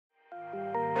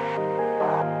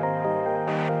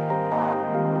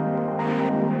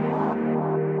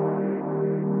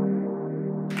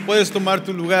Puedes tomar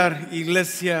tu lugar,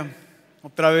 iglesia.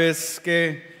 Otra vez,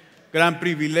 qué gran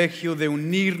privilegio de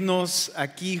unirnos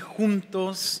aquí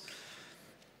juntos.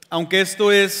 Aunque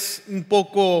esto es un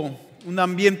poco un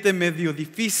ambiente medio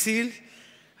difícil,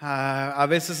 a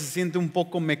veces se siente un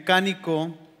poco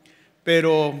mecánico,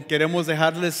 pero queremos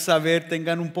dejarles saber,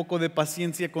 tengan un poco de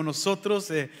paciencia con nosotros.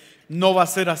 No va a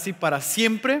ser así para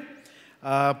siempre.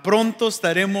 Pronto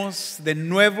estaremos de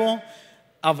nuevo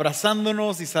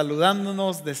abrazándonos y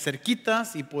saludándonos de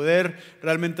cerquitas y poder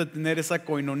realmente tener esa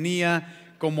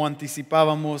coinonía como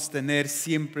anticipábamos tener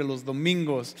siempre los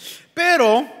domingos.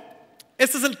 Pero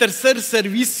este es el tercer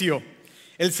servicio,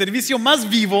 el servicio más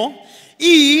vivo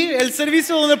y el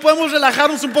servicio donde podemos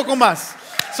relajarnos un poco más.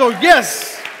 So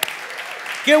yes,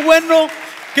 qué bueno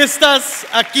que estás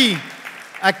aquí.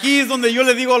 Aquí es donde yo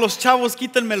le digo a los chavos,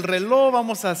 quítenme el reloj,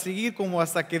 vamos a seguir como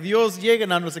hasta que Dios llegue.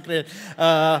 No se cree.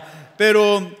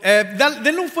 Pero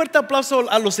denle un fuerte aplauso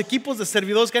a los equipos de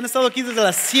servidores que han estado aquí desde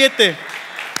las 7.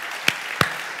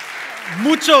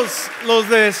 Muchos, los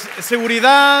de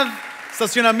seguridad,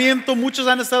 estacionamiento, muchos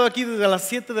han estado aquí desde las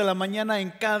 7 de la mañana en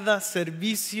cada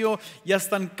servicio. Ya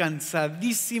están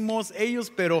cansadísimos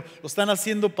ellos, pero lo están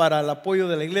haciendo para el apoyo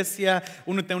de la iglesia.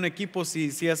 Únete a un equipo si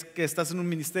es que estás en un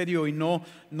ministerio y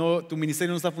tu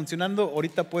ministerio no está funcionando.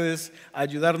 Ahorita puedes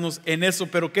ayudarnos en eso,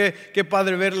 pero qué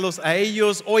padre verlos a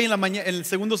ellos. Hoy en la mañana, en el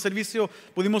segundo servicio,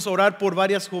 pudimos orar por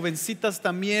varias jovencitas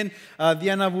también,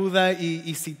 Diana Buda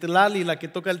y Citlali, la que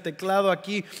toca el teclado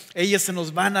aquí. Ellas se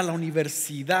nos van a la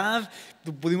universidad.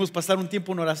 Pudimos pasar un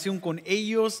tiempo en oración con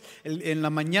ellos en la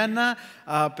mañana,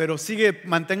 pero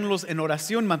manténlos en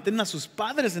oración, mantengan a sus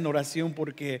padres en oración,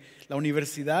 porque la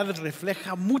universidad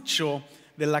refleja mucho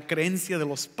de la creencia de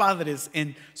los padres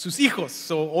en sus hijos.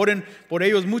 Oren por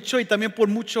ellos mucho y también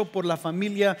por la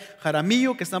familia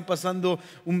Jaramillo, que están pasando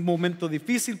un momento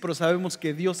difícil, pero sabemos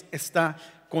que Dios está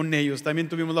con ellos. También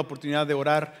tuvimos la oportunidad de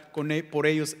orar por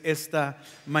ellos esta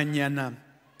mañana.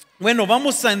 Bueno,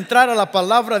 vamos a entrar a la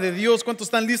palabra de Dios. ¿Cuántos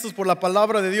están listos por la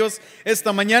palabra de Dios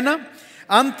esta mañana?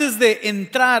 Antes de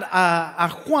entrar a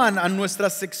Juan, a nuestra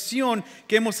sección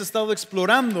que hemos estado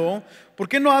explorando, ¿por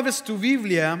qué no abres tu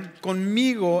Biblia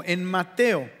conmigo en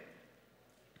Mateo?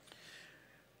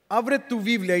 Abre tu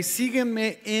Biblia y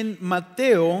sígueme en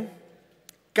Mateo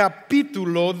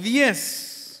capítulo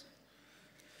 10.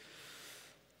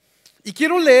 Y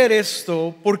quiero leer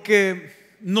esto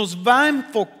porque nos va a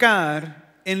enfocar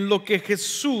en lo que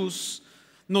Jesús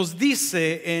nos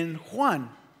dice en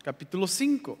Juan capítulo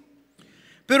 5.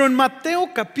 Pero en Mateo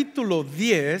capítulo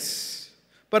 10,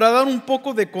 para dar un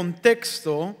poco de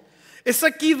contexto, es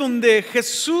aquí donde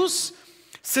Jesús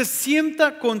se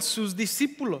sienta con sus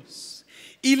discípulos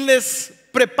y les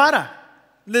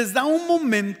prepara, les da un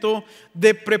momento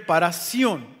de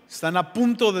preparación. Están a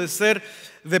punto de ser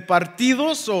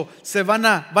departidos o van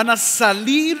a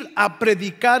salir a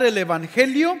predicar el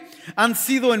evangelio. Han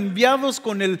sido enviados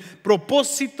con el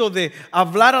propósito de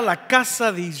hablar a la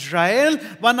casa de Israel.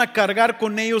 Van a cargar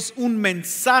con ellos un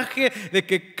mensaje de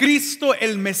que Cristo,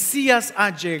 el Mesías,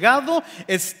 ha llegado,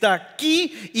 está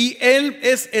aquí y Él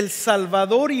es el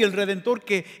Salvador y el Redentor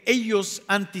que ellos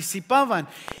anticipaban.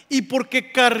 Y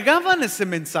porque cargaban ese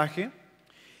mensaje,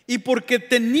 y porque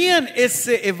tenían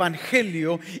ese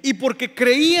evangelio y porque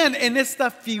creían en esta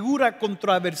figura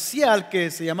controversial que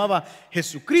se llamaba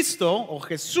Jesucristo o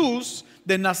Jesús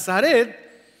de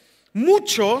Nazaret,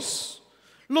 muchos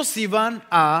los iban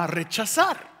a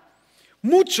rechazar,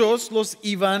 muchos los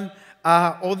iban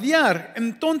a odiar.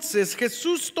 Entonces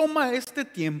Jesús toma este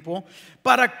tiempo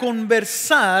para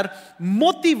conversar,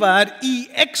 motivar y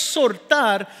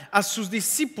exhortar a sus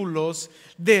discípulos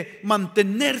de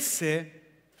mantenerse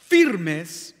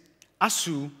firmes a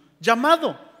su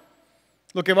llamado.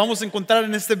 Lo que vamos a encontrar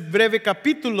en este breve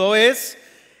capítulo es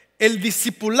el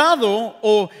discipulado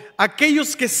o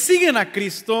aquellos que siguen a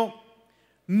Cristo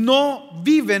no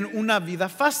viven una vida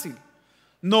fácil.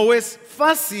 No es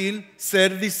fácil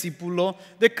ser discípulo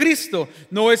de Cristo.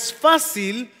 No es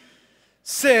fácil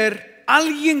ser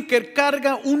alguien que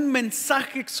carga un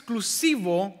mensaje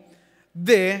exclusivo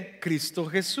de Cristo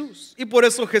Jesús. Y por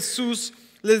eso Jesús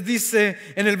les dice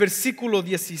en el versículo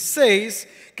 16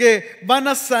 que van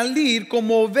a salir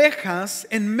como ovejas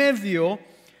en medio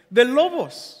de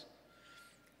lobos.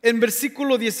 En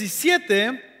versículo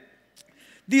 17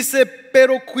 dice: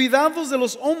 pero cuidados de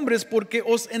los hombres, porque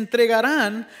os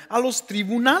entregarán a los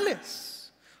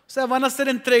tribunales. O sea, van a ser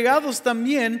entregados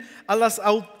también a las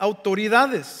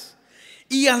autoridades.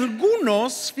 Y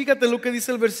algunos, fíjate lo que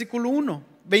dice el versículo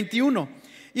 21,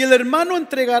 y el hermano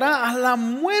entregará a la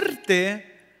muerte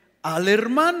al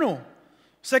hermano.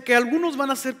 O sea que algunos van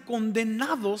a ser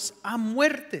condenados a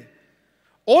muerte.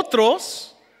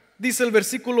 Otros, dice el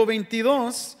versículo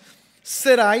 22,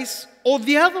 seráis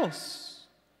odiados.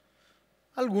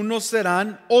 Algunos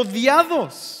serán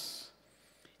odiados.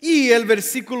 Y el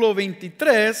versículo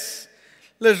 23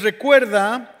 les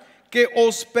recuerda que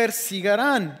los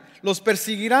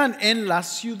perseguirán en la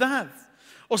ciudad.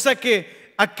 O sea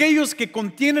que aquellos que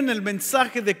contienen el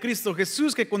mensaje de Cristo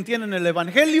Jesús, que contienen el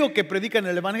Evangelio, que predican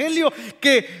el Evangelio,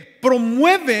 que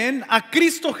promueven a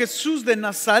Cristo Jesús de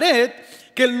Nazaret,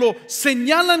 que lo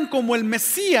señalan como el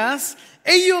Mesías,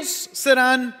 ellos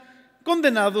serán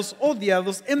condenados,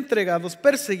 odiados, entregados,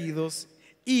 perseguidos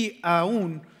y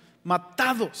aún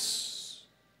matados.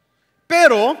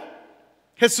 Pero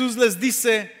Jesús les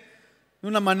dice de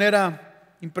una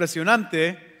manera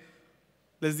impresionante,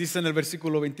 les dice en el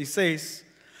versículo 26,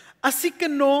 así que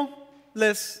no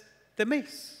les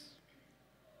teméis.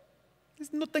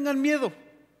 No tengan miedo.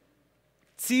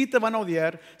 Sí te van a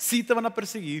odiar, sí te van a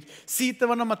perseguir, sí te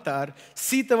van a matar,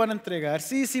 sí te van a entregar,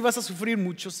 sí vas a sufrir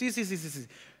mucho, sí.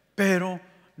 Pero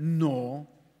no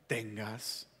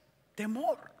tengas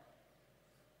temor.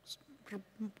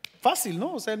 Fácil,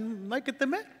 ¿no? O sea, no hay que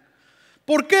temer.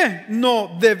 ¿Por qué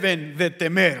no deben de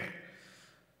temer?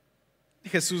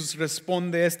 Jesús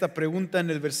responde a esta pregunta en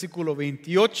el versículo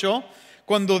 28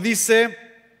 cuando dice,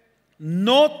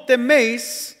 no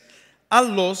teméis a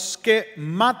los que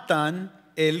matan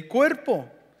el cuerpo,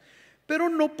 pero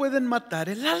no pueden matar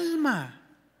el alma.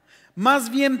 Más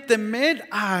bien temed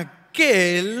a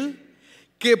aquel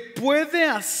que puede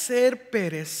hacer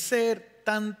perecer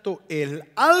tanto el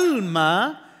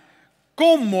alma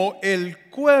como el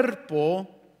cuerpo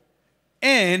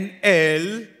en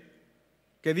el,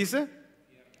 ¿qué dice?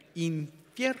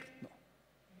 Infierno.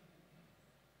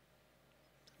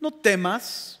 No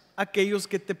temas a aquellos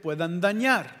que te puedan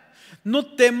dañar. No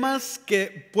temas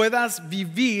que puedas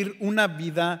vivir una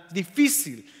vida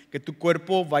difícil, que tu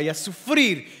cuerpo vaya a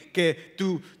sufrir, que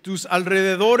tus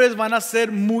alrededores van a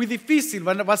ser muy difícil,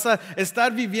 vas a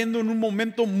estar viviendo en un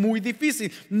momento muy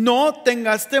difícil. No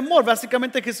tengas temor.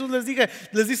 Básicamente Jesús les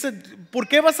dice, ¿por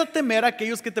qué vas a temer a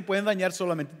aquellos que te pueden dañar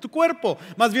solamente tu cuerpo?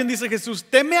 Más bien dice Jesús,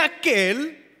 teme a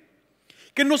aquel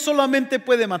que no solamente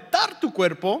puede matar tu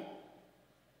cuerpo,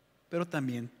 pero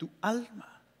también tu alma.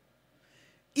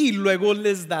 Y luego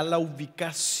les da la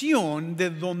ubicación de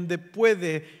donde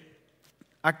puede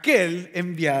aquel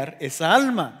enviar esa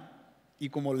alma. Y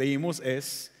como leímos,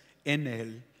 es en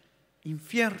el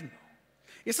infierno.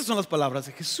 Esas son las palabras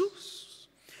de Jesús.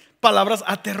 Palabras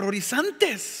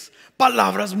aterrorizantes,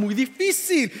 palabras muy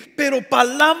difíciles, pero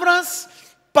palabras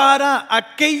para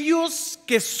aquellos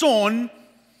que son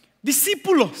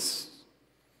discípulos.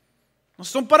 No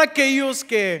son para aquellos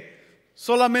que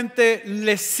solamente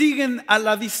le siguen a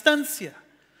la distancia.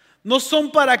 No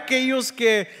son para aquellos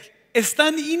que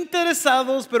están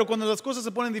interesados, pero cuando las cosas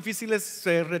se ponen difíciles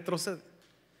se retroceden.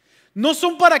 No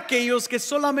son para aquellos que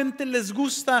solamente les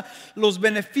gustan los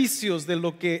beneficios de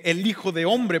lo que el Hijo de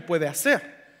Hombre puede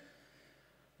hacer.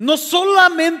 No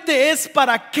solamente es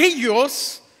para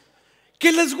aquellos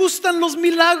que les gustan los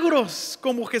milagros,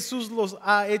 como Jesús los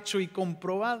ha hecho y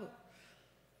comprobado,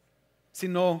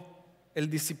 sino el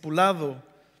discipulado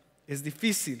es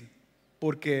difícil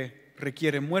porque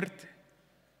requiere muerte.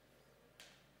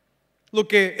 Lo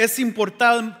que es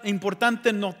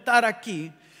importante notar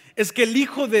aquí es que el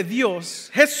Hijo de Dios,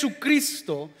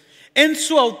 Jesucristo, en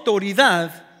su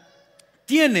autoridad,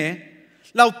 tiene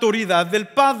la autoridad del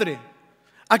Padre.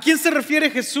 ¿A quién se refiere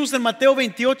Jesús en Mateo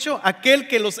 28? Aquel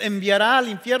que los enviará al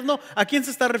infierno. ¿A quién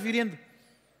se está refiriendo?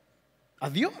 A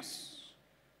Dios.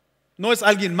 No es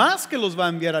alguien más que los va a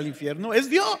enviar al infierno, es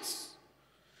Dios.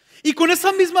 Y con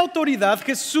esa misma autoridad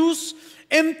Jesús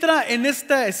entra en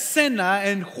esta escena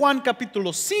en Juan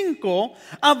capítulo 5,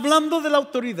 hablando de la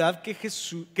autoridad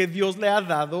que Dios le ha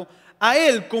dado a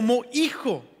él como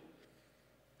hijo,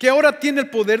 que ahora tiene el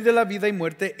poder de la vida y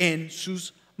muerte en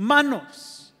sus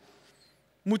manos.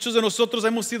 Muchos de nosotros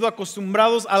hemos sido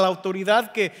acostumbrados a la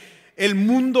autoridad que el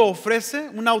mundo ofrece,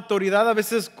 una autoridad a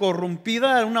veces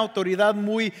corrompida, una autoridad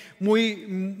muy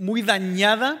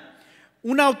dañada,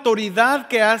 una autoridad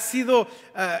que ha sido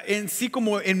en sí,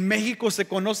 como en México se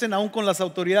conocen aún con las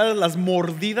autoridades, las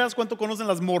mordidas. ¿Cuánto conocen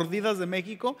las mordidas de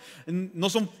México?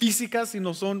 No son físicas,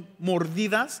 sino son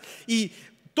mordidas. Y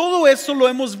todo eso lo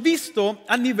hemos visto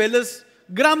a niveles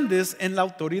grandes en la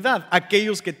autoridad.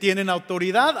 Aquellos que tienen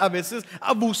autoridad a veces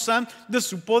abusan de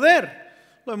su poder.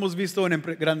 Lo hemos visto en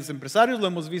grandes empresarios, lo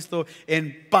hemos visto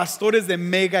en pastores de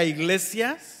mega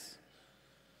iglesias.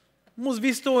 Hemos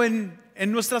visto en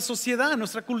nuestra sociedad, en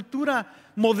nuestra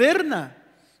cultura moderna,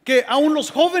 que aún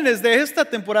los jóvenes de esta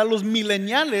temporada, los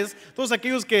millennials, todos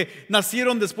aquellos que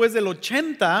nacieron después del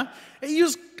 80,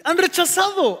 ellos han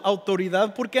rechazado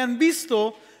autoridad porque han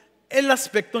visto el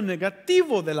aspecto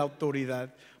negativo de la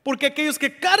autoridad. Porque aquellos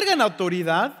que cargan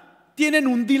autoridad tienen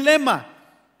un dilema: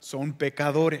 son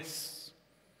pecadores.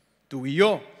 Tú y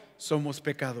yo somos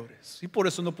pecadores y por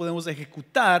eso no podemos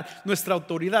ejecutar nuestra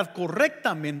autoridad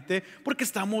correctamente, porque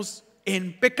estamos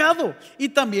en pecado. Y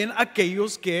también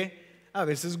aquellos que a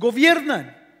veces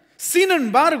gobiernan. Sin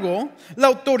embargo, la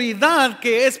autoridad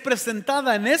que es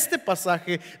presentada en este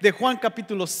pasaje de Juan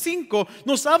capítulo 5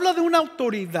 nos habla de una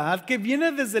autoridad que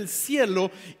viene desde el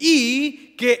cielo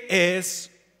y que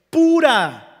es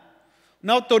pura.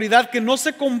 Una autoridad que no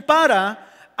se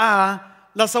compara a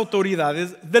las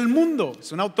autoridades del mundo.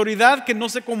 Es una autoridad que no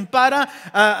se compara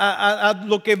a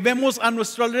lo que vemos a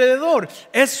nuestro alrededor.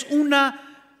 Es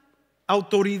una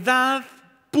autoridad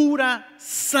pura,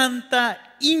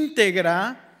 santa,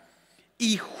 íntegra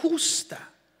y justa,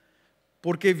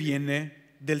 porque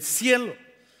viene del cielo.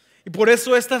 Y por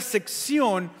eso esta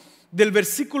sección del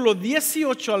versículo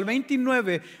 18 al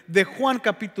 29 de Juan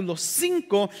capítulo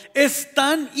 5 es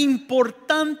tan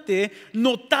importante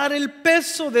notar el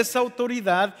peso de esa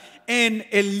autoridad en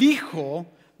el Hijo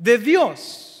de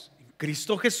Dios, en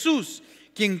Cristo Jesús,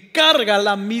 quien carga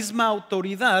la misma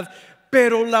autoridad,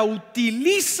 pero la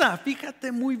utiliza.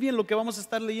 Fíjate muy bien lo que vamos a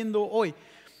estar leyendo hoy.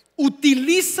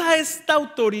 Utiliza esta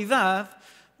autoridad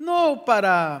no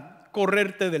para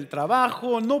correrte del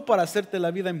trabajo, no para hacerte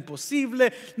la vida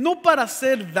imposible, no para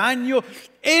hacer daño.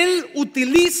 Él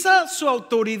utiliza su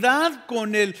autoridad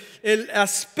con el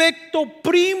aspecto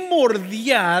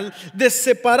primordial de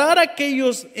separar a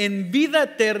aquellos en vida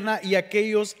eterna y a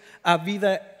aquellos a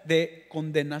vida de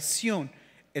condenación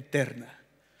eterna.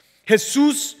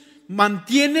 Jesús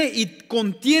mantiene y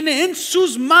contiene en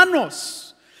sus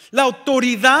manos la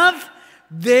autoridad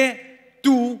de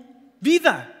tu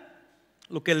vida.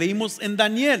 Lo que leímos en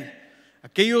Daniel: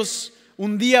 aquellos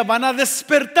un día van a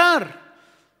despertar,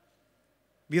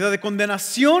 vida de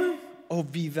condenación o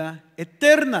vida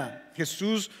eterna.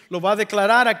 Jesús lo va a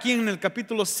declarar aquí en el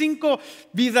capítulo 5: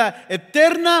 vida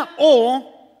eterna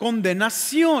o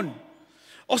condenación.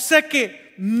 O sea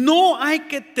que no hay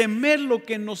que temer lo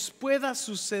que nos pueda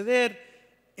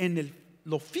suceder en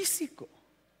lo físico.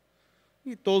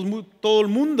 Y todo el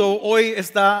mundo hoy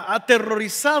está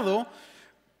aterrorizado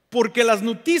porque las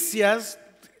noticias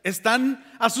están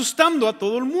asustando a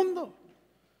todo el mundo.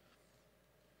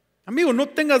 Amigo, no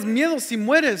tengas miedo si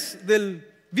mueres del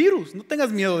virus, no tengas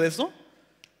miedo de eso.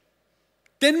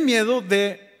 Ten miedo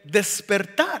de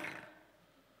despertar.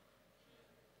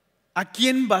 ¿A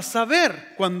quién vas a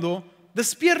ver cuando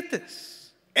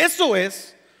despiertes? Eso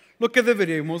es lo que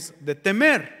deberíamos de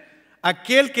temer.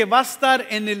 Aquel que va a estar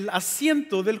en el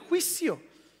asiento del juicio.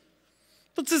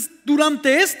 Entonces,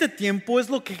 durante este tiempo es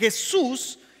lo que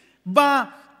Jesús va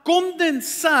a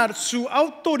condensar su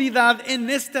autoridad en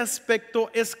este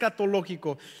aspecto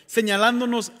escatológico,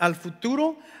 señalándonos al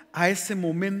futuro, a ese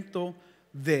momento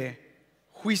de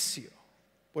juicio.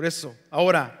 Por eso,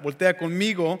 ahora voltea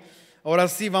conmigo. Ahora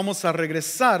sí vamos a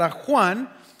regresar a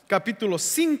Juan capítulo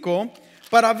 5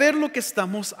 para ver lo que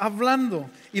estamos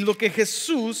hablando y lo que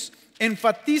Jesús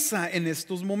enfatiza en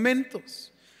estos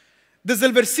momentos. Desde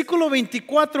el versículo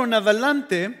 24 en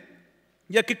adelante,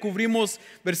 ya que cubrimos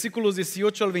versículos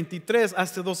 18 al 23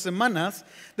 hace 2 semanas,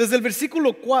 desde el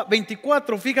versículo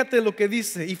 24, fíjate lo que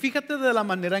dice y fíjate de la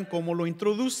manera en cómo lo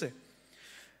introduce.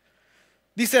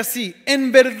 Dice así: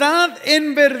 en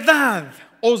verdad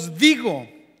os digo,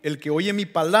 el que oye mi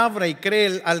palabra y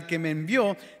cree al que me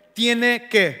envió, tiene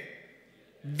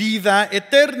 ¿qué? Vida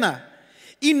eterna,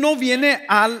 y no viene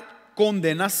al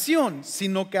condenación,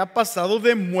 sino que ha pasado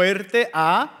de muerte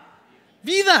a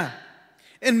vida.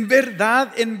 En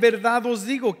verdad os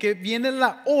digo que viene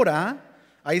la hora,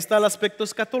 ahí está el aspecto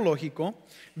escatológico,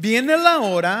 viene la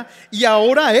hora y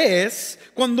ahora es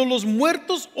cuando los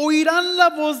muertos oirán la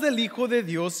voz del Hijo de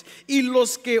Dios, y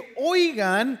los que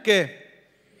oigan, ¿qué?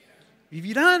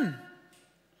 Vivirán.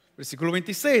 Versículo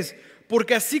 26.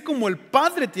 Porque así como el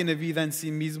Padre tiene vida en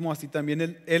sí mismo, así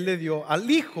también Él le dio al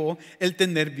Hijo el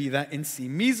tener vida en sí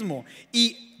mismo.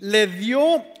 Y le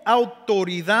dio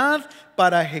autoridad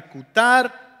para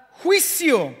ejecutar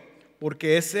juicio,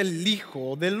 porque es el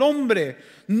Hijo del Hombre.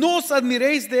 No os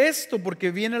admiréis de esto,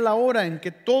 porque viene la hora en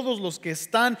que todos los que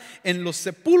están en los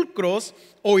sepulcros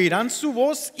oirán su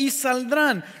voz y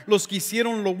saldrán. Los que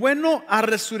hicieron lo bueno a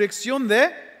resurrección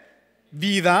de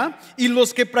vida, y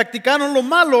los que practicaron lo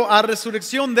malo a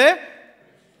resurrección de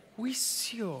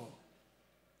juicio.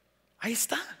 Ahí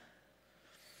está.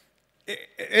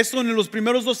 Eso en los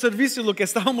primeros dos servicios, lo que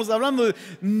estábamos hablando,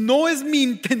 no es mi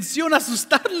intención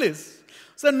asustarles.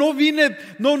 O sea, no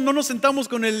nos sentamos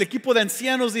con el equipo de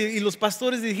ancianos y los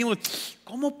pastores y dijimos,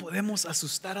 ¿cómo podemos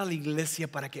asustar a la iglesia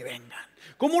para que vengan?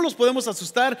 ¿Cómo los podemos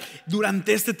asustar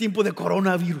durante este tiempo de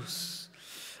coronavirus?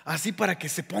 Así para que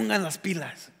se pongan las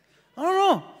pilas.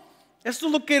 No. Esto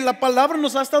es lo que la palabra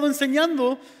nos ha estado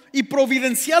enseñando y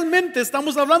providencialmente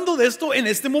estamos hablando de esto en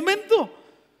este momento.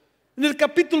 En el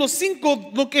capítulo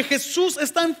 5, lo que Jesús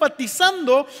está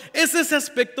enfatizando es ese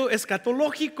aspecto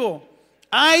escatológico.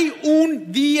 Hay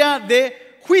un día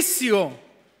de juicio.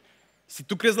 Si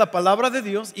tú crees la palabra de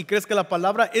Dios y crees que la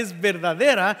palabra es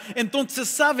verdadera, entonces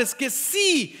sabes que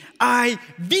sí hay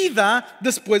vida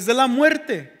después de la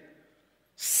muerte.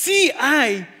 Sí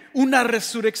hay una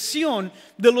resurrección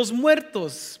de los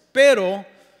muertos, pero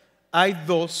hay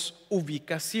dos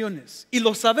ubicaciones. Y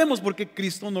lo sabemos porque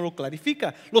Cristo nos lo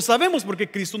clarifica. Lo sabemos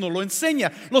porque Cristo nos lo enseña.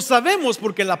 Lo sabemos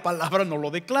porque la palabra nos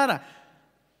lo declara.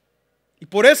 Y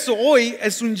por eso hoy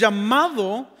es un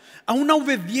llamado a una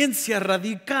obediencia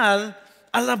radical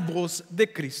a la voz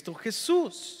de Cristo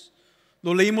Jesús.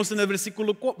 Lo leímos en el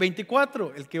versículo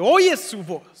 24. El que oye su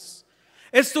voz.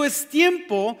 Esto es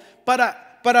tiempo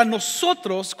para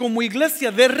nosotros como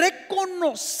iglesia de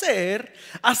reconocer,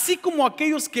 así como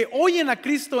aquellos que oyen a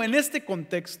Cristo en este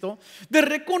contexto, de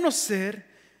reconocer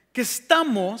que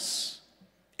estamos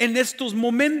en estos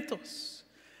momentos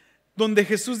donde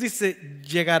Jesús dice,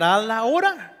 llegará la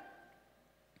hora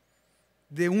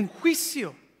de un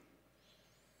juicio.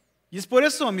 Y es por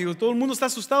eso, amigos, todo el mundo está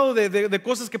asustado de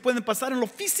cosas que pueden pasar en lo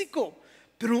físico,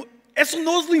 pero eso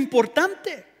no es lo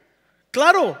importante.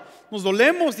 Claro, nos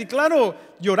dolemos y claro,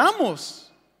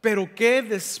 lloramos, pero ¿qué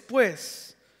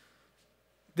después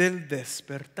del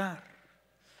despertar?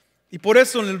 Y por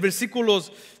eso en el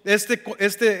versículos,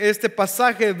 este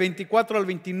pasaje 24 al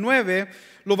 29,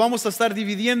 lo vamos a estar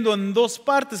dividiendo en dos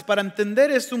partes para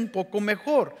entender esto un poco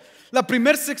mejor. La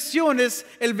primera sección es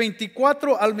el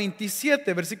 24 al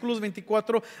 27, versículos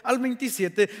 24 al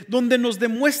 27, donde nos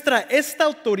demuestra esta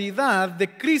autoridad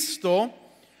de Cristo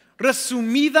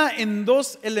resumida en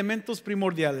dos elementos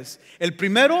primordiales. El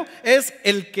primero es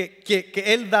el que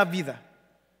Él da vida.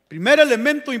 Primer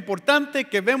elemento importante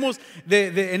que vemos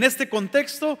en este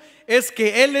contexto es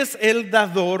que Él es el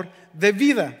dador de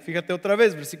vida. Fíjate otra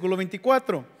vez, versículo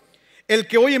 24. El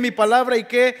que oye mi palabra y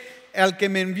que al que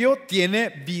me envió tiene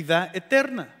vida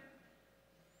eterna.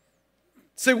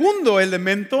 Segundo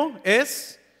elemento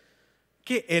es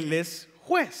que Él es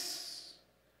juez.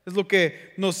 Es lo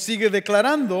que nos sigue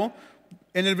declarando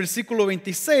en el versículo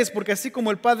 26, porque así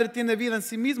como el Padre tiene vida en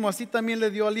sí mismo, así también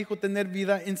le dio al Hijo tener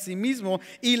vida en sí mismo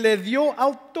y le dio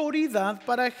autoridad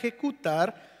para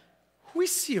ejecutar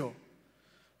juicio.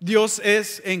 Dios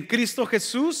es en Cristo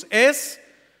Jesús, es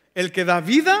el que da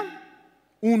vida,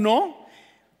 uno,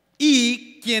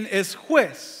 y quien es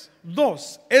juez,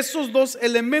 dos. Esos dos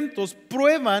elementos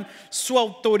prueban su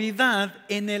autoridad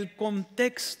en el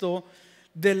contexto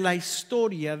de la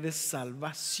historia de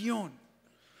salvación.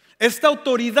 Esta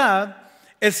autoridad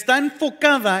está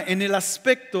enfocada en el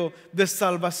aspecto de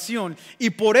salvación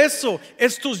y por eso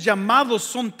estos llamados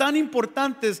son tan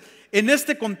importantes en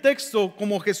este contexto,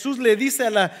 como Jesús le dice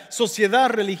a la sociedad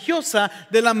religiosa.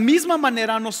 De la misma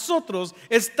manera a nosotros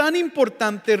es tan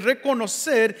importante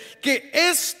reconocer que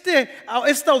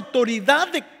esta autoridad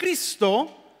de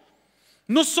Cristo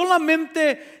no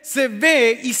solamente se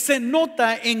ve y se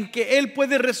nota en que Él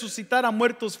puede resucitar a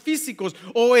muertos físicos,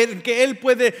 o en que Él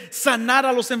puede sanar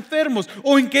a los enfermos,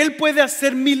 o en que Él puede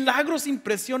hacer milagros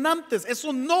impresionantes.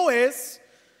 Eso no es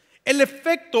el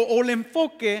efecto o el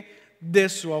enfoque de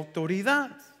su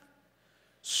autoridad.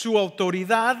 Su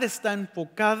autoridad está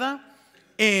enfocada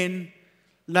en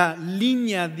la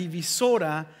línea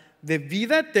divisora de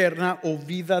vida eterna o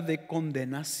vida de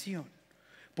condenación.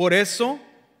 Por eso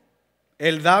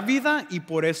Él da vida y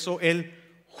por eso Él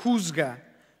juzga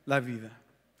la vida.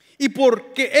 Y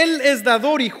porque Él es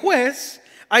dador y juez,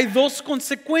 hay dos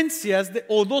consecuencias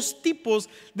o dos tipos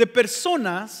de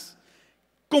personas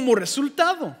como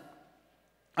resultado.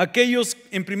 Aquellos,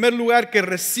 en primer lugar, que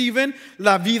reciben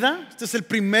la vida. Este es el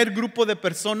primer grupo de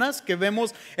personas que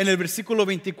vemos en el versículo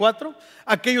 24.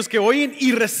 Aquellos que oyen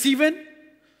y reciben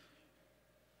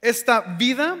esta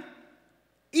vida.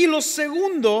 Y el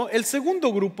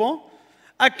segundo grupo,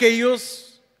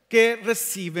 aquellos que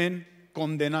reciben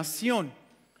condenación.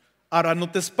 Ahora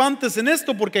no te espantes en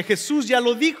esto, porque Jesús ya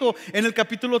lo dijo en el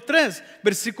capítulo 3,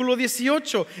 versículo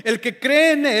 18. El que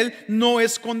cree en Él no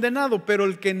es condenado, pero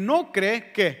el que no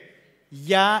cree, ¿qué?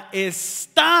 Ya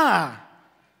está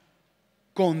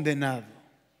condenado.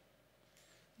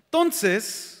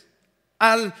 Entonces,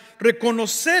 al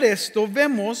reconocer esto,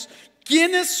 vemos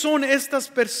quiénes son estas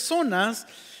personas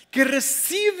que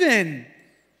reciben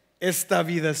esta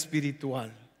vida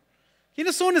espiritual.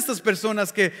 ¿Quiénes son estas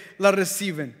personas que la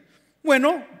reciben?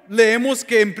 Bueno, leemos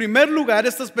que en primer lugar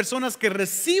estas personas que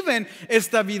reciben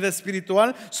esta vida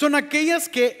espiritual son aquellas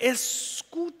que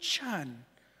escuchan.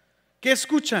 ¿Qué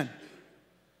escuchan?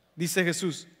 Dice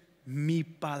Jesús, mi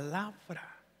palabra.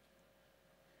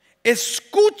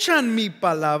 Escuchan mi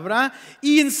palabra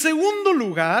y en segundo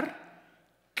lugar,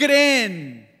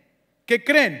 creen. ¿Qué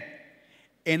creen?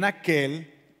 En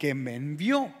aquel que me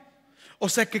envió. O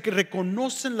sea que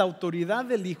reconocen la autoridad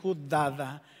del Hijo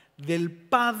dada del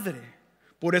Padre.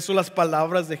 Por eso las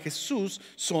palabras de Jesús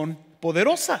son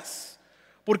poderosas,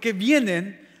 porque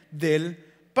vienen del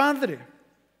Padre.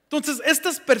 Entonces,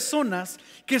 estas personas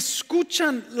que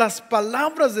escuchan las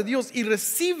palabras de Dios y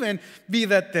reciben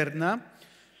vida eterna,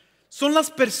 son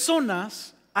las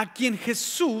personas a quien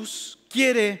Jesús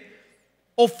quiere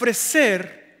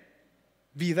ofrecer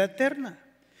vida eterna.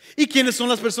 ¿Y quiénes son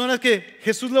las personas que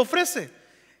Jesús le ofrece?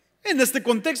 En este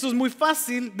contexto es muy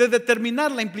fácil de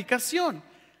determinar la implicación.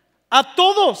 A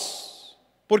todos.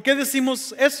 ¿Por qué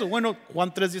decimos eso? Bueno,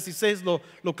 Juan 3:16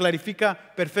 lo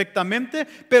clarifica perfectamente,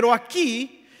 pero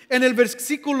aquí en el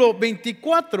versículo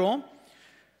 24,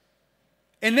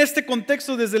 en este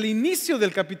contexto desde el inicio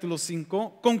del capítulo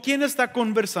 5, ¿con quién está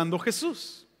conversando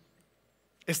Jesús?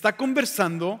 Está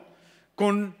conversando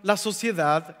con la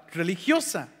sociedad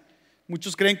religiosa.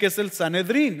 Muchos creen que es el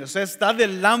Sanedrín, o sea, está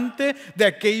delante de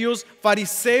aquellos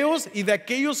fariseos y de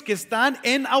aquellos que están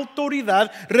en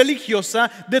autoridad religiosa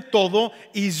de todo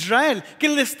Israel, que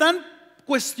le están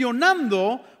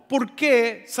cuestionando por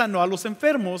qué sanó a los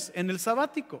enfermos en el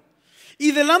sabático.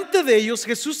 Y delante de ellos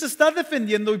Jesús está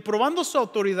defendiendo y probando su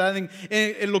autoridad en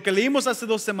lo que leímos hace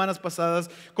 2 semanas pasadas,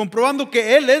 comprobando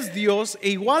que Él es Dios e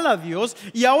igual a Dios,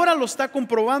 y ahora lo está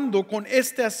comprobando con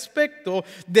este aspecto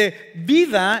de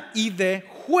vida y de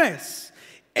juez.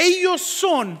 Ellos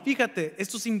son, fíjate,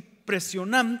 esto es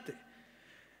impresionante,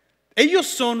 ellos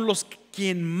son los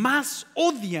quien más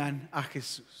odian a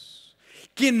Jesús.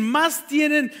 Quien más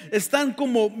están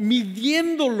como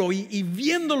midiéndolo y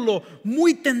viéndolo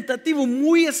muy tentativo,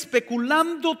 muy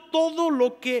especulando todo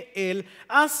lo que Él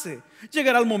hace.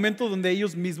 Llegará el momento donde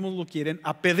ellos mismos lo quieren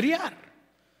apedrear.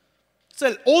 O sea,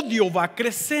 el odio va a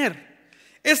crecer.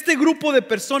 Este grupo de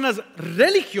personas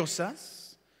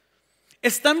religiosas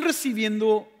están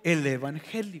recibiendo el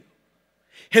evangelio.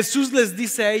 Jesús les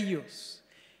dice a ellos,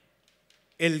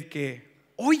 el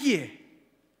que oye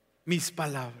mis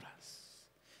palabras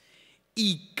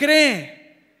y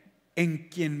cree en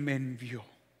quien me envió,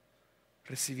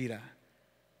 recibirá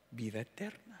vida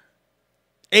eterna.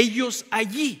 Ellos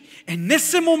allí, en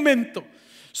ese momento,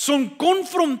 son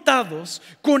confrontados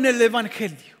con el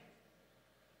evangelio.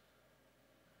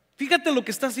 Fíjate lo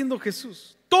que está haciendo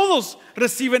Jesús. Todos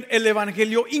reciben el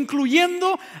evangelio,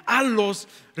 incluyendo a los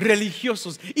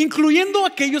religiosos, incluyendo a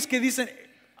aquellos que dicen,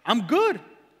 I'm good.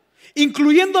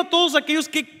 Incluyendo a todos aquellos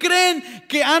que creen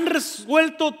que han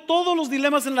resuelto todos los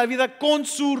dilemas en la vida con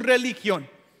su religión.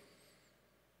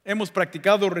 Hemos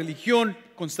practicado religión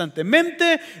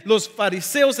constantemente. Los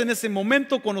fariseos en ese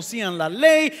momento conocían la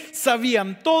ley,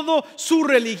 sabían todo. Su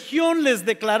religión les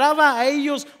declaraba a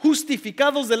ellos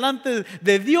justificados delante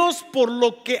de Dios por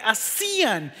lo que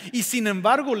hacían. Y sin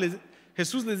embargo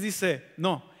Jesús les dice,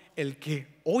 no, el que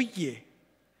oye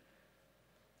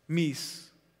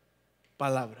mis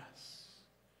palabras.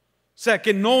 O sea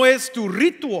que no es tu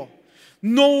ritual,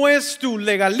 no es tu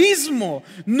legalismo,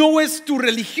 no es tu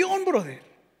religión, brother.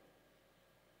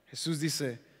 Jesús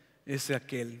dice, es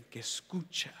aquel que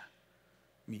escucha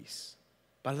mis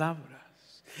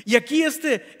palabras. Y aquí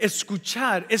este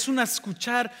escuchar es un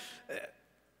escuchar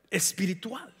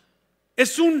espiritual.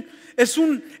 Es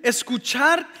un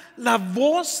escuchar la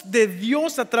voz de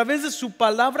Dios a través de su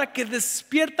palabra que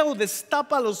despierta o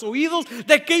destapa los oídos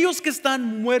de aquellos que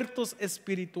están muertos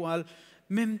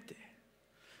espiritualmente.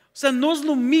 O sea, no es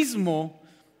lo mismo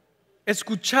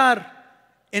escuchar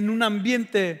en un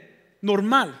ambiente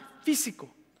normal,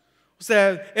 físico. O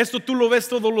sea, esto tú lo ves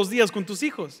todos los días con tus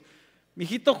hijos.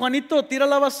 Mijito Juanito, tira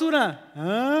la basura.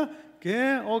 ¿Ah?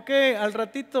 ¿Qué? Ok, al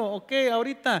ratito, ok,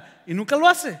 ahorita. Y nunca lo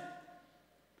hace.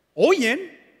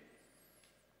 Oyen,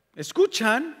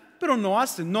 escuchan, pero no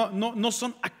hacen, no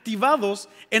son activados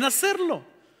en hacerlo.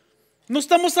 No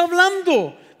estamos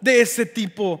hablando de ese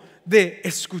tipo de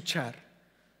escuchar.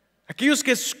 Aquellos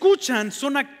que escuchan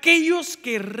son aquellos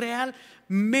que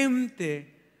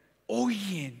realmente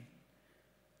oyen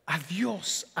a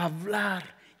Dios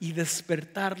hablar y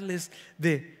despertarles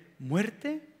de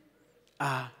muerte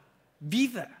a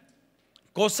vida.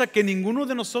 cosa que ninguno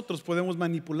de nosotros podemos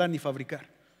manipular ni fabricar.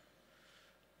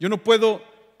 Yo no puedo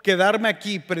quedarme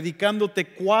aquí predicándote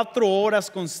 4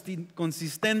 horas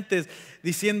consistentes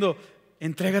diciendo: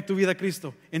 entrega tu vida a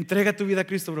Cristo, entrega tu vida a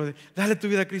Cristo, brother, dale tu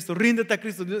vida a Cristo, ríndete a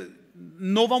Cristo.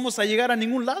 No vamos a llegar a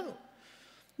ningún lado.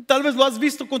 Tal vez lo has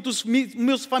visto con tus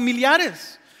mismos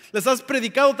familiares. Les has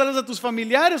predicado tal vez a tus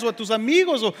familiares o a tus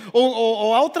amigos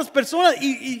o a otras personas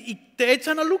y te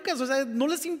echan a Lucas. O sea, no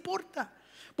les importa,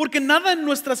 porque nada en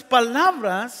nuestras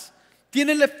palabras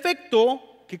tiene el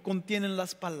efecto que contienen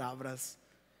las palabras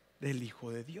del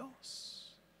Hijo de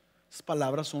Dios. Esas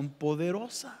palabras son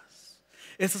poderosas.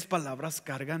 Esas palabras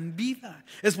cargan vida.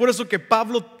 Es por eso que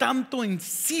Pablo tanto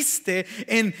insiste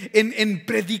en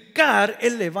predicar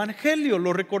el evangelio.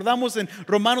 Lo recordamos en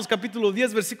Romanos capítulo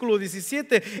 10 versículo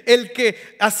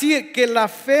 17. Así que la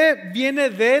fe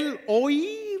viene del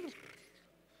oír.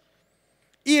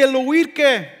 ¿Y el oír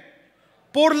qué?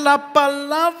 Por la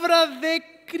palabra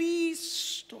de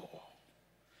Cristo.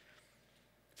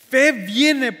 Fe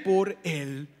viene por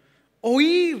el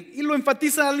oír, y lo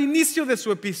enfatiza al inicio de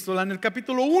su epístola en el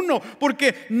capítulo 1,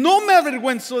 porque no me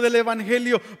avergüenzo del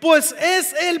evangelio, pues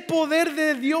es el poder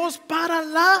de Dios para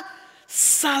la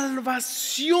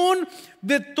salvación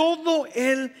de todo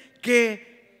el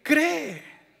que cree.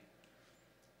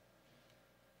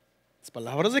 Las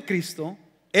palabras de Cristo,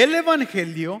 el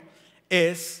evangelio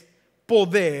es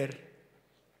poder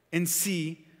en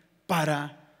sí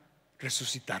para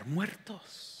resucitar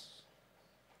muertos.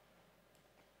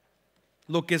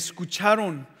 Lo que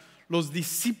escucharon los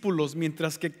discípulos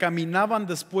mientras que caminaban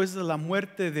después de la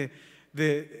muerte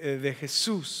de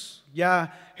Jesús.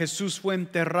 Ya Jesús fue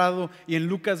enterrado, y en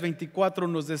Lucas 24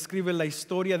 nos describe la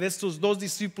historia de estos 2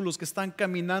 discípulos que están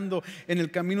caminando en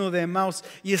el camino de Emaús,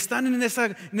 y están en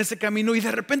ese camino, y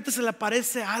de repente se le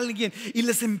aparece a alguien y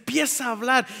les empieza a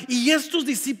hablar, y estos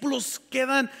discípulos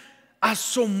quedan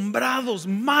asombrados,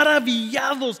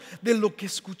 maravillados de lo que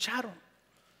escucharon.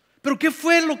 Pero ¿qué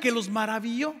fue lo que los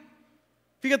maravilló?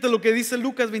 Fíjate lo que dice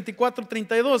Lucas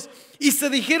 24:32. Y se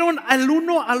dijeron al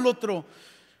uno al otro: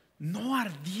 ¿no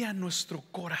ardía nuestro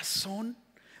corazón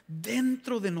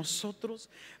dentro de nosotros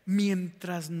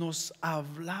mientras nos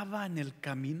hablaba en el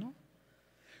camino,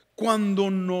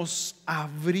 cuando nos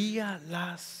abría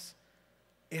las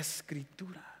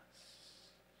escrituras?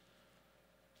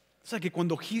 O sea que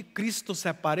cuando Cristo se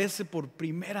aparece por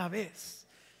primera vez,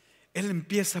 Él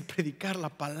empieza a predicar la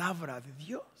palabra de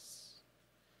Dios.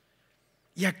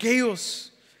 Y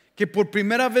aquellos que por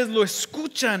primera vez lo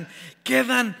escuchan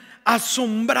quedan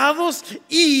asombrados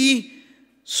y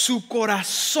su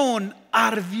corazón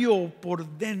ardió por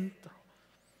dentro.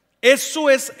 Eso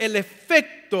es el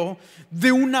efecto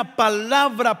de una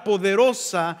palabra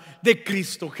poderosa de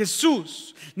Cristo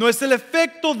Jesús. No es el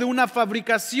efecto de una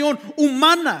fabricación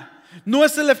humana. No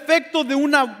es el efecto de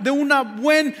una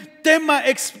buen tema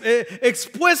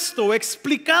expuesto,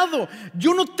 explicado.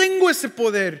 Yo no tengo ese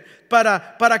poder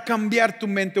para cambiar tu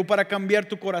mente o para cambiar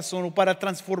tu corazón o para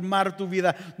transformar tu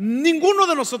vida. Ninguno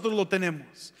de nosotros lo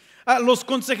tenemos. Los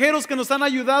consejeros que nos han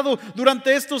ayudado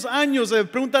durante estos años,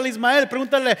 pregúntale a Ismael,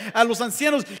 pregúntale a los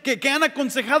ancianos que han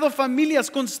aconsejado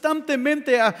familias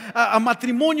constantemente, a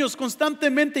matrimonios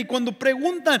constantemente, y cuando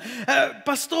preguntan: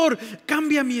 pastor,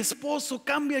 cambia a mi esposo,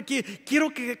 cambia,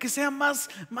 quiero que sea más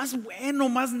bueno,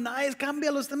 más nice,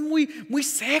 cámbialo, está muy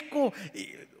seco.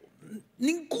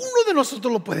 Ninguno de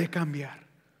nosotros lo puede cambiar.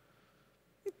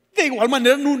 De igual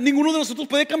manera, ninguno de nosotros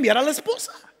puede cambiar a la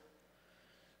esposa.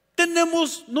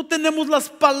 No tenemos las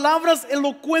palabras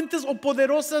elocuentes o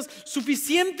poderosas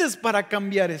suficientes para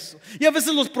cambiar eso. Y a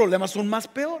veces los problemas son más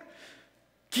peor.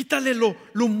 Quítale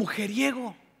lo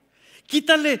mujeriego,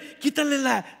 quítale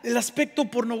el aspecto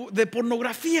de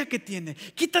pornografía que tiene,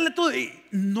 quítale todo, y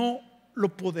no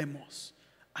lo podemos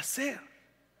hacer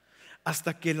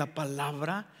hasta que la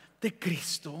palabra de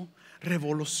Cristo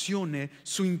revolucione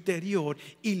su interior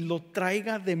y lo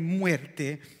traiga de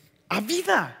muerte a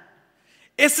vida.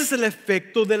 Ese es el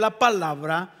efecto de la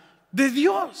palabra de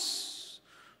Dios.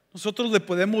 Nosotros le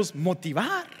podemos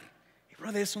motivar,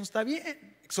 eso no está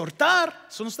bien. Exhortar,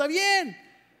 eso no está bien.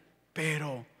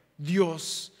 Pero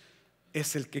Dios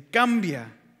es el que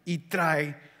cambia y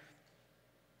trae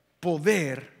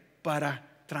poder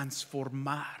para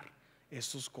transformar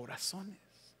esos corazones.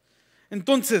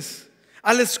 Entonces,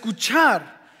 al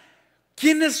escuchar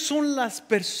quiénes son las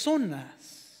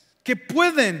personas que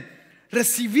pueden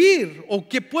recibir o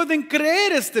que pueden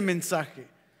creer este mensaje,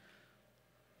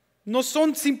 no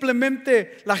son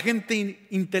simplemente la gente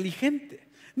inteligente,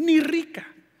 ni rica,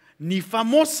 ni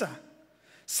famosa,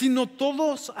 sino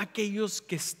todos aquellos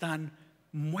que están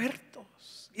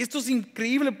muertos. Y esto es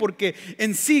increíble porque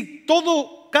en sí,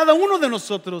 cada uno de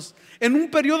nosotros, en un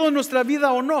periodo de nuestra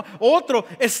vida o otro,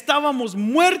 estábamos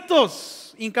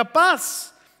muertos,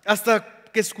 incapaz, hasta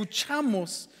que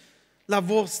escuchamos la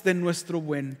voz de nuestro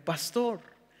buen pastor.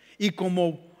 Y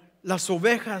como las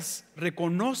ovejas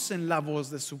reconocen la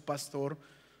voz de su pastor,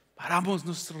 paramos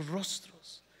nuestros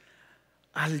rostros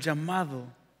al llamado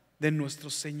de nuestro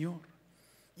Señor.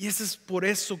 Y eso es por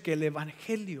eso que el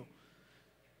evangelio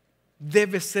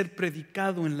debe ser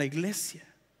predicado en la iglesia.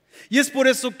 Y es por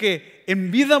eso que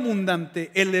en Vida Abundante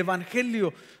el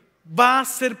evangelio va a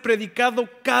ser predicado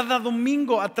cada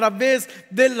domingo a través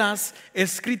de las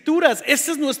escrituras.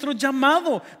 Ese es nuestro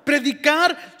llamado: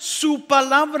 predicar su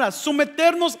palabra,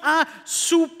 someternos a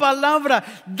su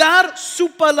palabra, dar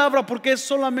su palabra, porque es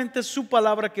solamente su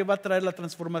palabra que va a traer la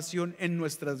transformación en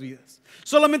nuestras vidas.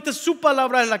 Solamente su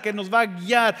palabra es la que nos va a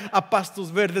guiar a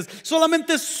pastos verdes.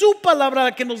 Solamente su palabra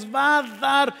la que nos va a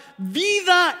dar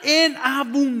vida en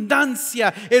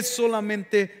abundancia. Es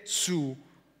solamente su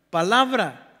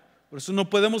palabra. Por eso no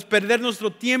podemos perder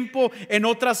nuestro tiempo en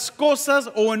otras cosas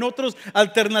o en otras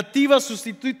alternativas,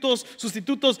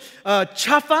 sustitutos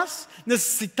chafas.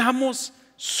 Necesitamos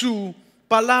su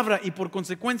palabra y por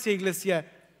consecuencia, iglesia,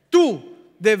 tú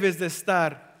debes de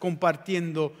estar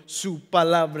compartiendo su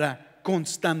palabra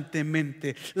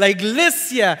constantemente. La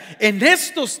iglesia en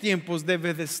estos tiempos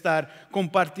debe de estar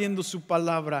compartiendo su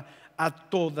palabra a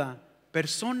toda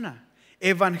persona,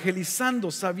 evangelizando,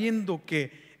 sabiendo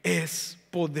que es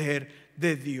poder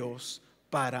de Dios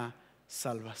para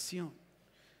salvación.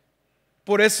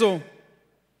 Por eso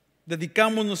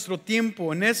dedicamos nuestro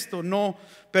tiempo en esto, no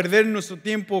perder nuestro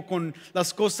tiempo con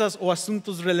las cosas o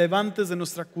asuntos relevantes de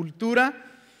nuestra cultura,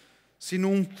 sino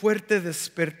un fuerte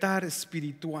despertar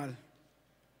espiritual,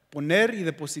 poner y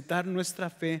depositar nuestra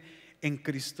fe en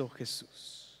Cristo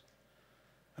Jesús.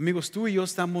 Amigos, tú y yo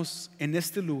estamos en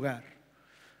este lugar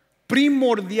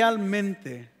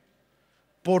primordialmente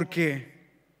porque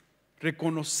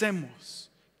reconocemos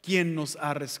quién nos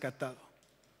ha rescatado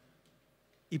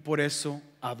y por eso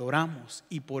adoramos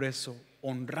y por eso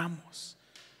honramos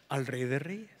al Rey de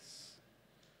Reyes.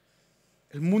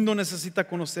 El mundo necesita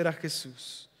conocer a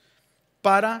Jesús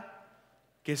para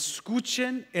que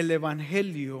escuchen el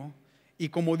evangelio y,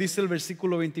 como dice el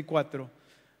versículo 24,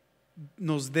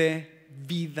 nos dé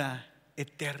vida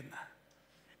eterna.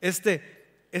 Este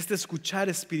escuchar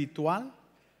espiritual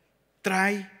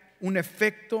trae un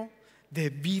efecto de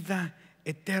vida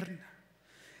eterna.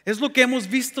 Es lo que hemos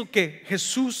visto que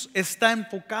Jesús está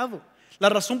enfocado. La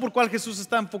razón por cual Jesús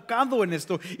está enfocado en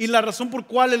esto y la razón por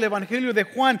cual el evangelio de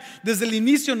Juan desde el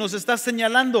inicio nos está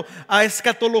señalando a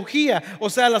escatología, o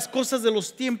sea, las cosas de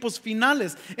los tiempos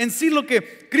finales. En sí, lo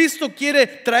que Cristo quiere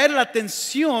traer la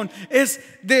atención es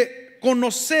de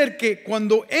conocer que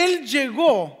cuando Él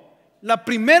llegó la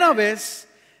primera vez,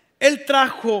 Él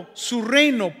trajo su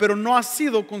reino, pero no ha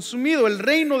sido consumido. El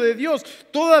reino de Dios,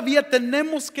 todavía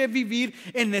tenemos que vivir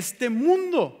en este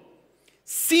mundo.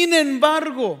 Sin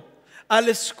embargo, al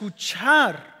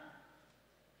escuchar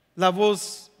la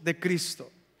voz de Cristo,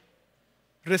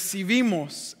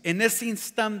 recibimos en ese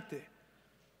instante,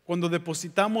 cuando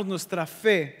depositamos nuestra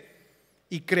fe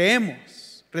y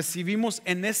creemos, recibimos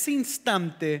en ese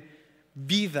instante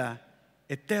vida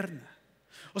eterna.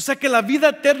 O sea que la vida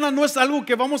eterna no es algo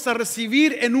que vamos a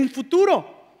recibir en un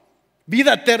futuro.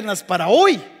 Vida eterna es para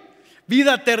hoy.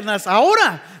 Vida eterna es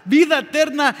ahora. Vida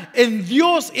eterna en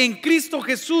Dios, en Cristo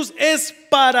Jesús, es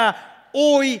para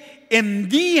hoy en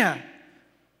día.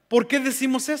 ¿Por qué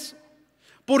decimos eso?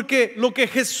 Porque lo que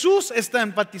Jesús está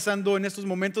enfatizando en estos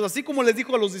momentos, así como les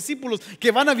dijo a los discípulos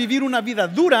que van a vivir una vida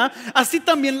dura, así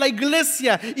también la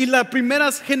iglesia y las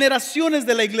primeras generaciones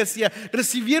de la iglesia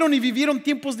recibieron y vivieron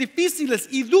tiempos difíciles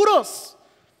y duros.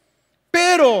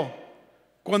 Pero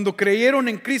cuando creyeron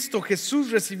en Cristo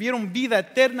Jesús, recibieron vida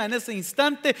eterna en ese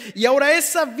instante, y ahora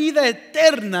esa vida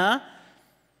eterna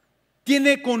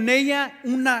tiene con ella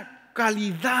una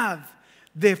calidad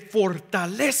de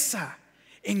fortaleza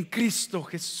en Cristo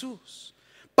Jesús.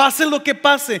 Pase lo que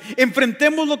pase,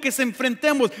 enfrentemos lo que se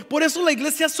enfrentemos. Por eso la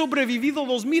iglesia ha sobrevivido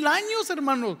 2000 años,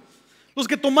 hermanos. Los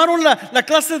que tomaron la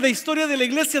clase de historia de la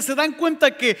iglesia se dan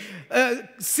cuenta que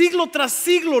siglo tras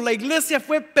siglo la iglesia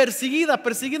fue perseguida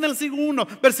en el siglo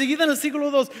I, perseguida en el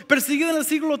siglo II, perseguida en el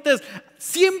siglo III.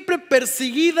 Siempre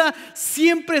perseguida,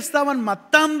 siempre estaban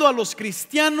matando a los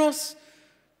cristianos,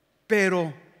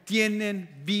 pero tienen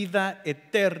vida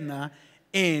eterna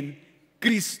en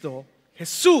Cristo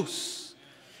Jesús.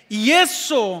 Y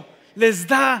eso les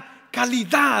da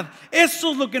calidad.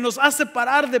 Eso es lo que nos hace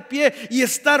parar de pie y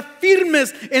estar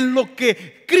firmes en lo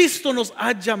que Cristo nos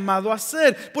ha llamado a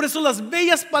hacer. Por eso las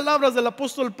bellas palabras del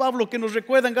apóstol Pablo que nos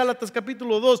recuerda en Gálatas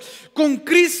capítulo 2: con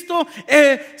Cristo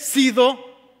he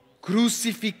sido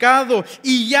crucificado,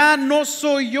 y ya no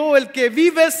soy yo el que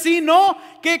vive, sino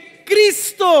que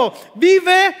Cristo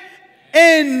vive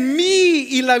en mí,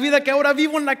 y la vida que ahora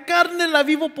vivo en la carne la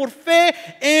vivo por fe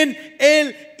en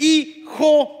el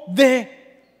Hijo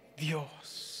de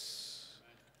Dios.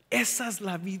 Esa es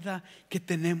la vida que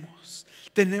tenemos.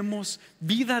 Tenemos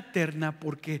vida eterna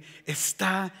porque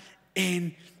está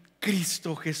en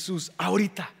Cristo Jesús.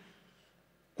 Ahorita,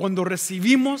 cuando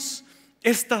recibimos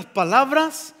estas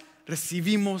palabras,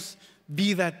 recibimos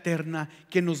vida eterna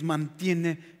que nos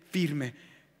mantiene firme.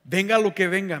 Venga lo que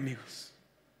venga, amigos.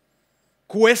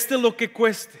 Cueste lo que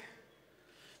cueste.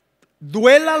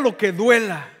 Duela lo que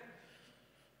duela.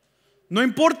 No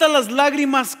importa las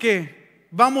lágrimas que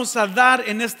vamos a dar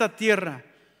en esta tierra.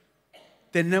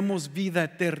 Tenemos vida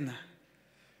eterna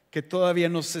que todavía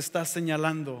nos está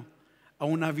señalando a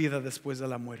una vida después de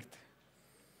la muerte.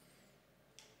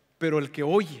 Pero el que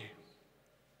oye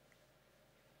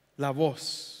la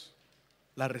voz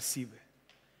la recibe.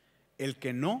 El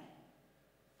que no,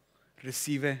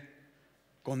 recibe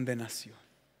condenación.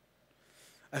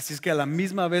 Así es que a la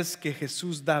misma vez que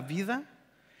Jesús da vida,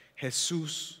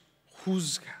 Jesús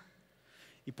juzga.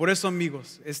 Y por eso,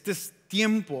 amigos, este es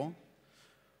tiempo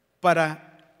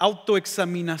para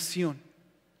autoexaminación.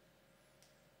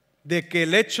 De que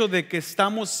el hecho de que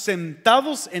estamos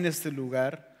sentados en este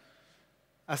lugar,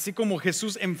 así como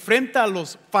Jesús enfrenta a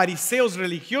los fariseos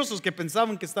religiosos que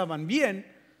pensaban que estaban bien,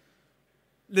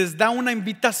 les da una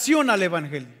invitación al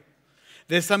evangelio.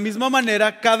 De esa misma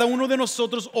manera, cada uno de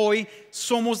nosotros hoy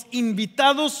somos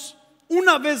invitados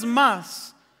una vez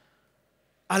más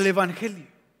al evangelio,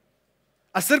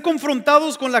 a ser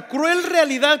confrontados con la cruel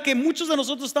realidad que muchos de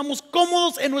nosotros estamos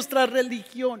cómodos en nuestra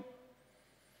religión,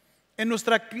 en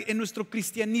nuestro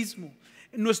cristianismo,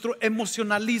 en nuestro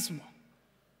emocionalismo.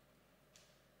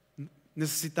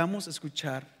 Necesitamos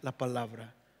escuchar la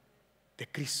palabra de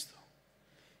Cristo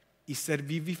y ser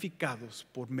vivificados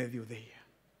por medio de ella.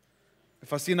 Me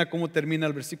fascina cómo termina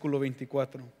el versículo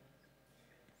 24.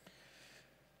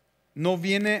 No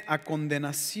viene a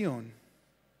condenación,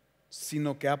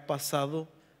 sino que ha pasado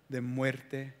de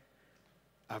muerte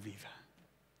a vida.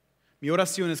 Mi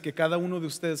oración es que cada uno de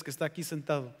ustedes que está aquí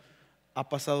sentado ha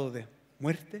pasado de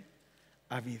muerte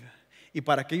a vida. Y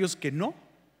para aquellos que no,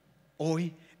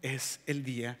 hoy es el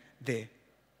día de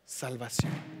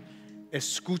salvación.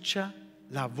 Escucha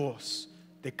la voz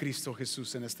de Cristo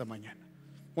Jesús en esta mañana.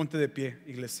 Ponte de pie,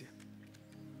 iglesia.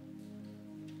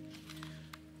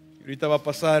 Ahorita va a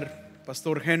pasar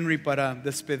Pastor Henry para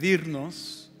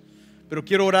despedirnos, pero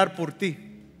quiero orar por ti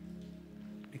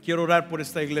y quiero orar por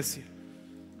esta iglesia.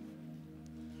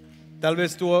 Tal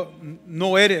vez tú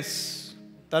no eres,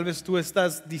 tal vez tú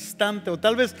estás distante, o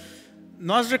tal vez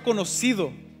no has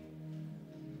reconocido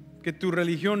que tu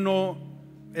religión no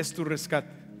es tu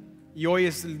rescate, y hoy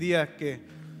es el día que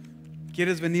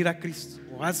quieres venir a Cristo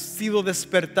o has sido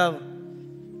despertado.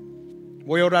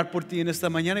 Voy a orar por ti en esta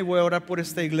mañana y voy a orar por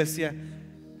esta iglesia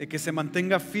de que se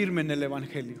mantenga firme en el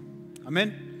evangelio.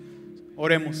 Amén.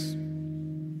 Oremos.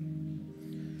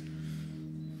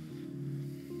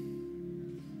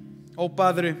 Oh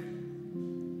Padre,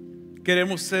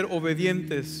 queremos ser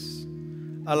obedientes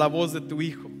a la voz de tu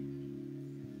Hijo,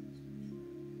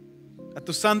 a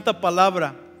tu santa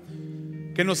palabra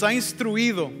que nos ha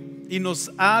instruido y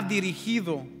nos ha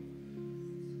dirigido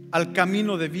al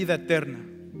camino de vida eterna,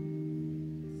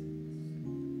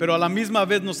 pero a la misma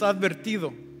vez nos ha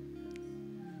advertido,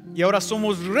 y ahora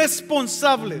somos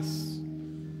responsables,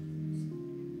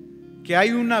 que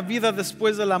hay una vida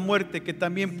después de la muerte que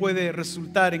también puede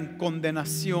resultar en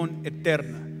condenación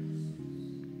eterna.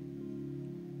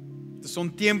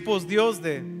 Son tiempos, Dios,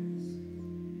 de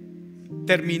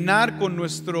terminar con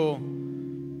nuestro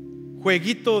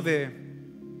jueguito de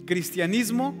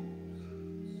cristianismo,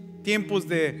 tiempos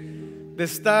de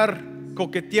estar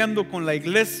coqueteando con la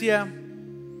iglesia,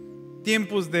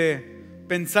 tiempos de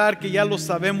pensar que ya lo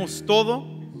sabemos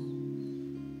todo.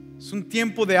 Es un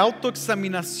tiempo de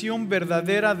autoexaminación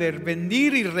verdadera, de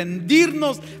venir y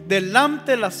rendirnos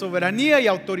delante de la soberanía y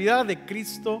autoridad de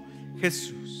Cristo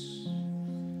Jesús.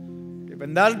 Que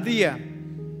vendrá el día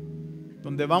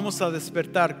donde vamos a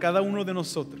despertar cada uno de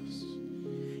nosotros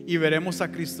y veremos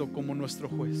a Cristo como nuestro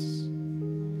juez,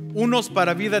 unos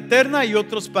para vida eterna y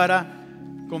otros para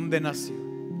condenación.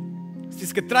 Así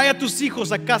es que trae a tus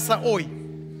hijos a casa hoy.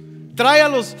 Trae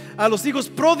a los hijos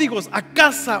pródigos a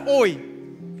casa hoy.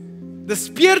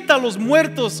 Despierta a los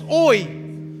muertos hoy.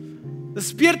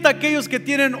 Despierta a aquellos que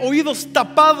tienen oídos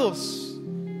tapados.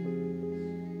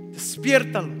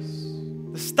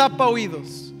 Despiértalos. Destapa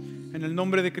oídos en el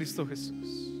nombre de Cristo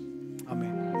Jesús.